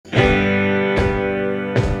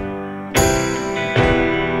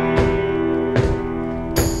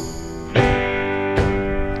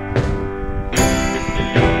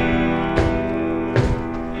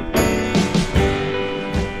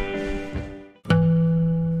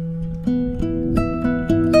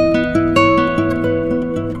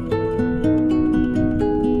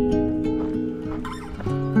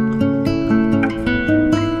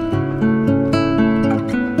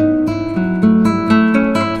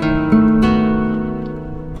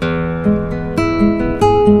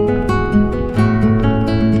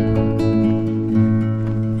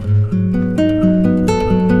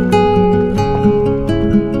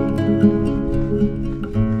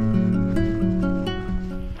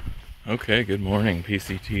Okay, good morning.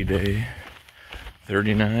 PCT day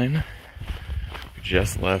 39. We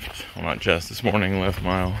just left, well not just, this morning left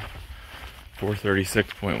mile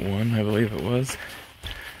 436.1, I believe it was.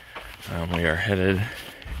 We are headed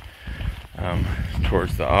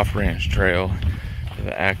towards the off-ranch trail to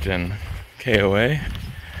the Acton KOA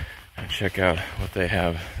and check out what they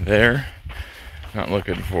have there. Not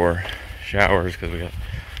looking for showers because we got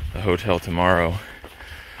the hotel tomorrow.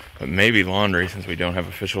 But maybe laundry, since we don't have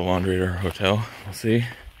official laundry at our hotel. We'll see.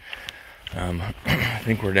 I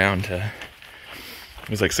think we're down to, it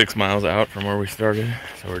was like 6 miles out from where we started.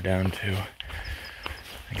 So we're down to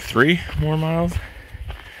like 3 more miles.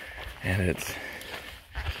 And it's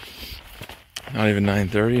not even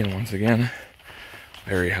 9:30, and once again,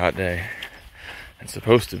 very hot day. It's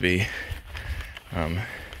supposed to be in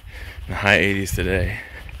the high 80s today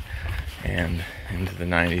and into the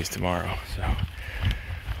 90s tomorrow. So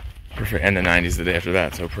perfect, and the 90s the day after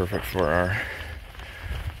that, so perfect for our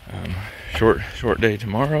short day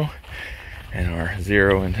tomorrow and our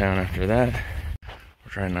 0 in town after that. We're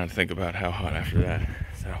trying not to think about how hot after that.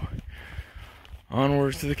 So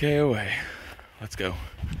onwards to the KOA. Let's go.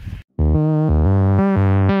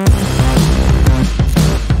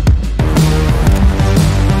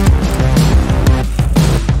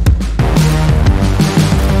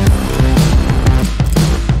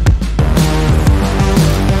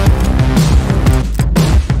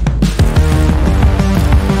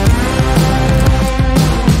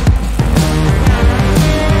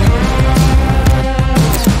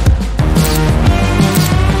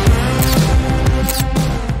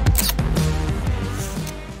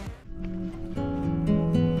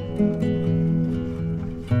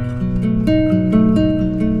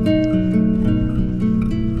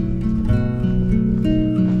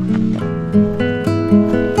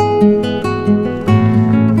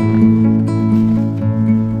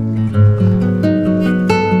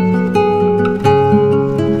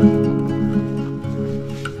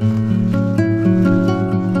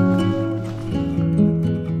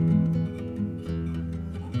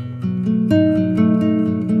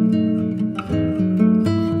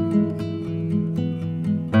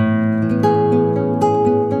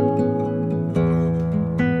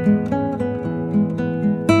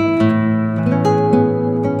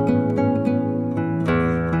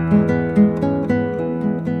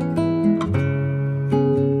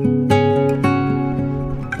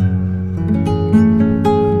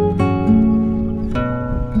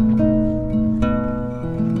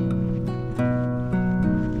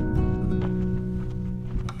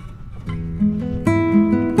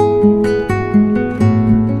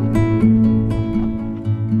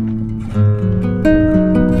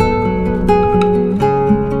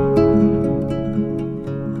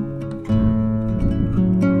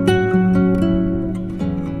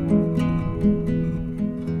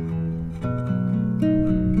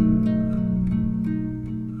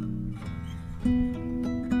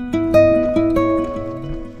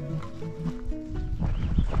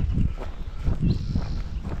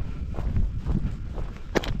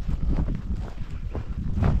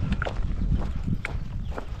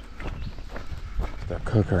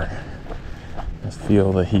 Cooker. Just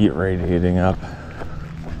feel the heat radiating up.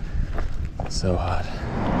 It's so hot.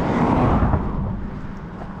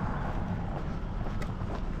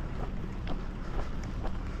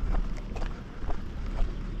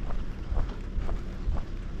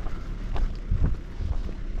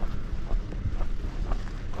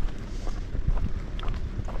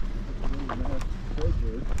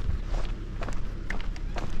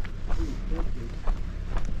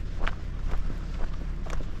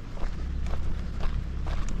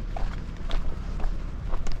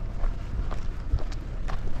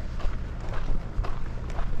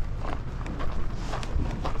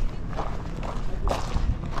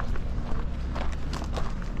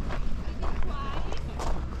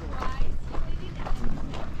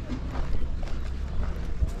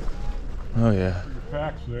 Oh yeah. Your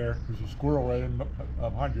pack's there. There's a squirrel right in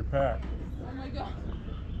behind your pack. Oh my god.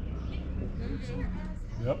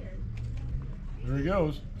 Yep. There he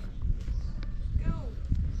goes.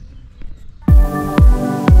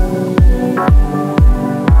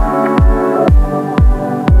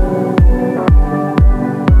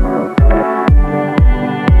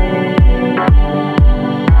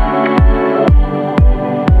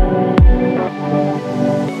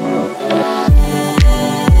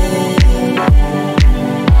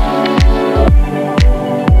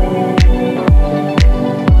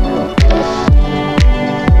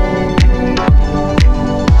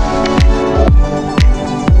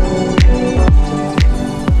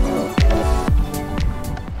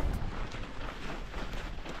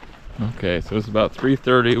 Okay, so it's about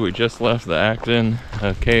 3:30. We just left the Acton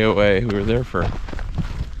KOA. We were there for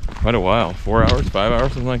quite a while, 4 hours, 5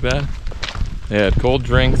 hours, something like that. They had cold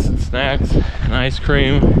drinks and snacks and ice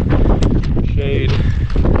cream, shade.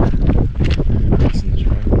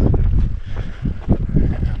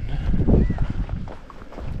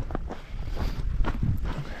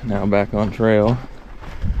 Now back on trail.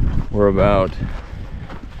 We're about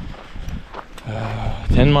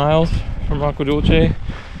 10 miles from Agua Dulce.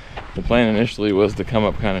 The plan initially was to come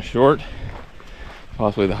up kind of short,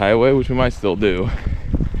 possibly the highway, which we might still do.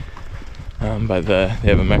 But they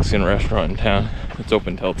have a Mexican restaurant in town that's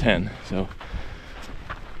open till 10, so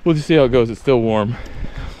we'll just see how it goes. It's still warm,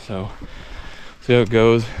 so see how it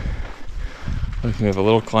goes. We have a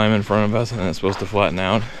little climb in front of us, and then it's supposed to flatten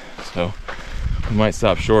out, so we might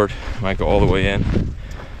stop short, might go all the way in.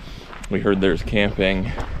 We heard there's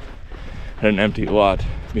camping at an empty lot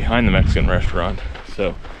behind the Mexican restaurant,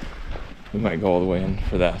 so we might go all the way in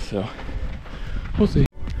for that, so we'll see.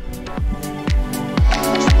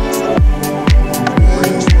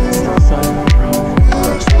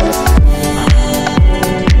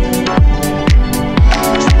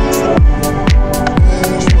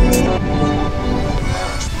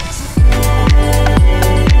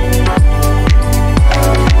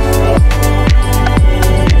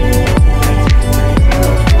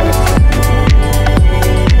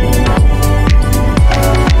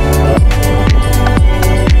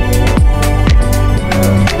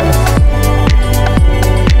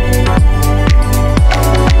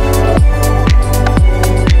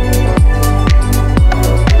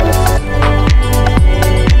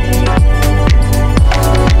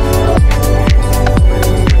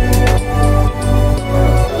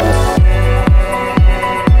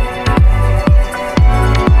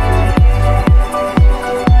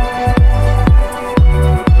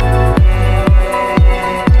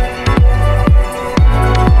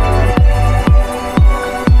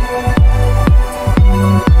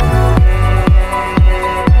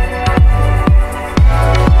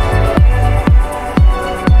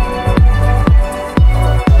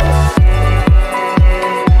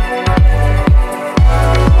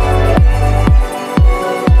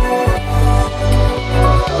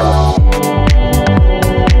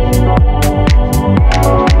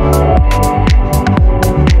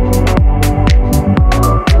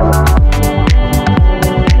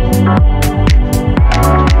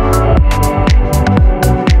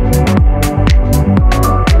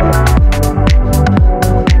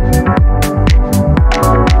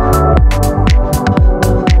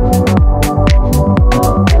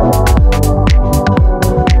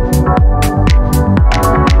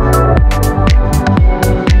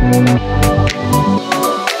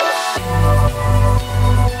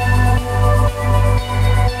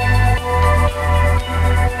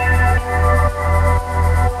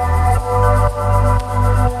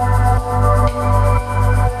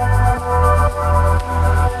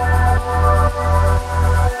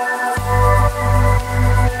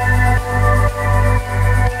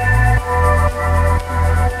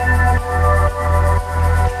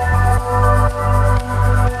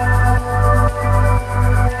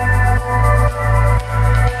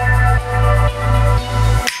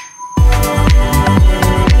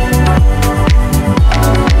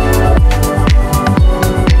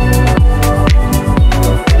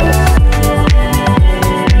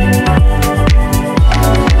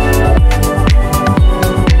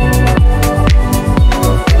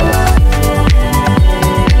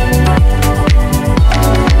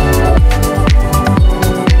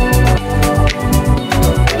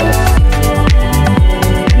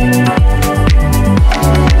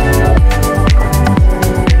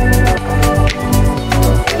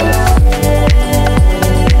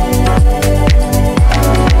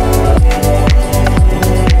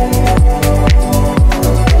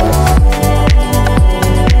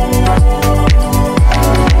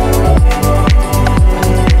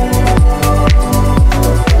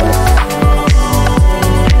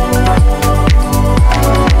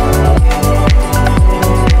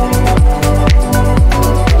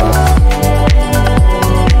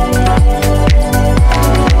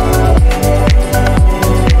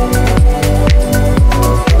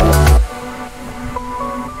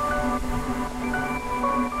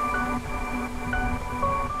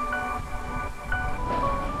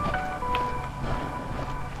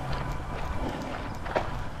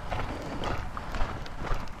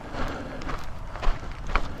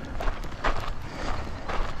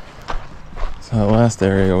 So that last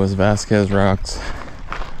area was Vasquez Rocks,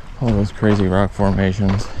 all those crazy rock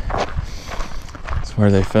formations. It's where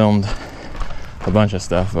they filmed a bunch of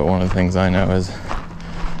stuff, but one of the things I know is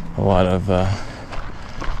a lot of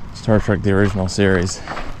Star Trek the original series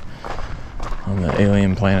on the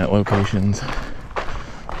alien planet locations. A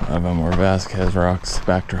lot of them were Vasquez rocks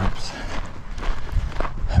backdrops.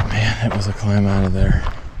 But man, it was a climb out of there.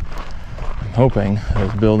 I'm hoping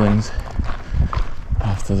those buildings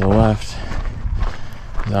off to the left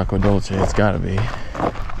is Agua Dulce. It's gotta be.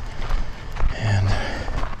 And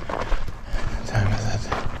what time is it?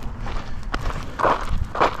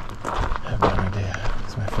 I have no idea.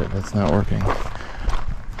 It's my Fitbit's not working.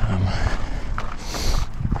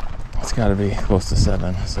 It's gotta be close to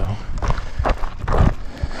 7, so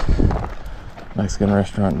Mexican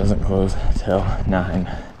restaurant doesn't close till 9,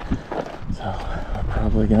 so we're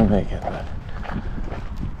probably gonna make it, but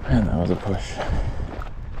man, that was a push.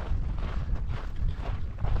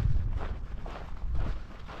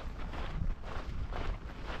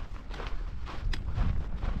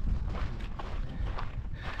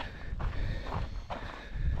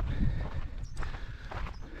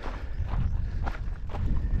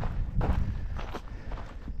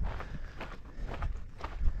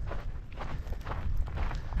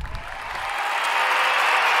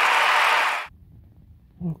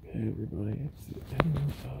 Okay, everybody, it's the end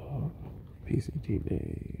of PCT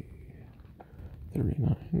day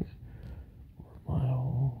 39. We're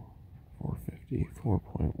mile 450,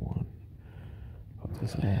 4.1. Put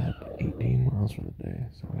this at 18 miles for the day,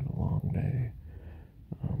 so we had a long day.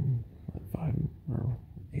 A 5 or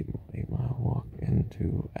 8 mile walk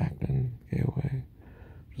into Acton, KOA,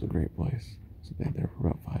 which is a great place. Stayed there for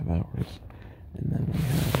about 5 hours, and then we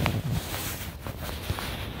had a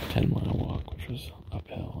 10-mile walk, which was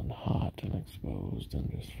uphill and hot and exposed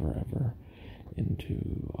and just forever,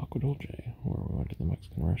 into Agua Dulce, where we went to the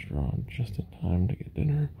Mexican restaurant just in time to get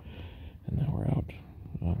dinner, and now we're out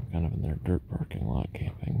kind of in their dirt parking lot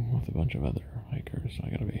camping with a bunch of other hikers, so I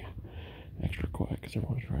gotta be extra quiet because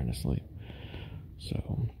everyone's trying to sleep.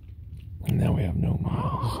 So now we have no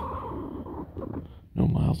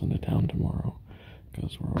miles into town tomorrow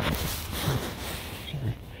because we're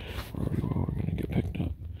already gonna get picked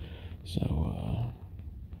up. So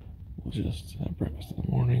we'll just have breakfast in the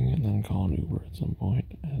morning and then call an Uber at some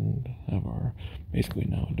point and have our basically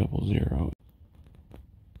now a 00.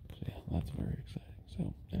 So yeah, that's very exciting.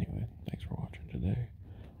 So anyway, thanks for watching today,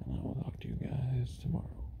 and I will talk to you guys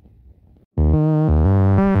tomorrow.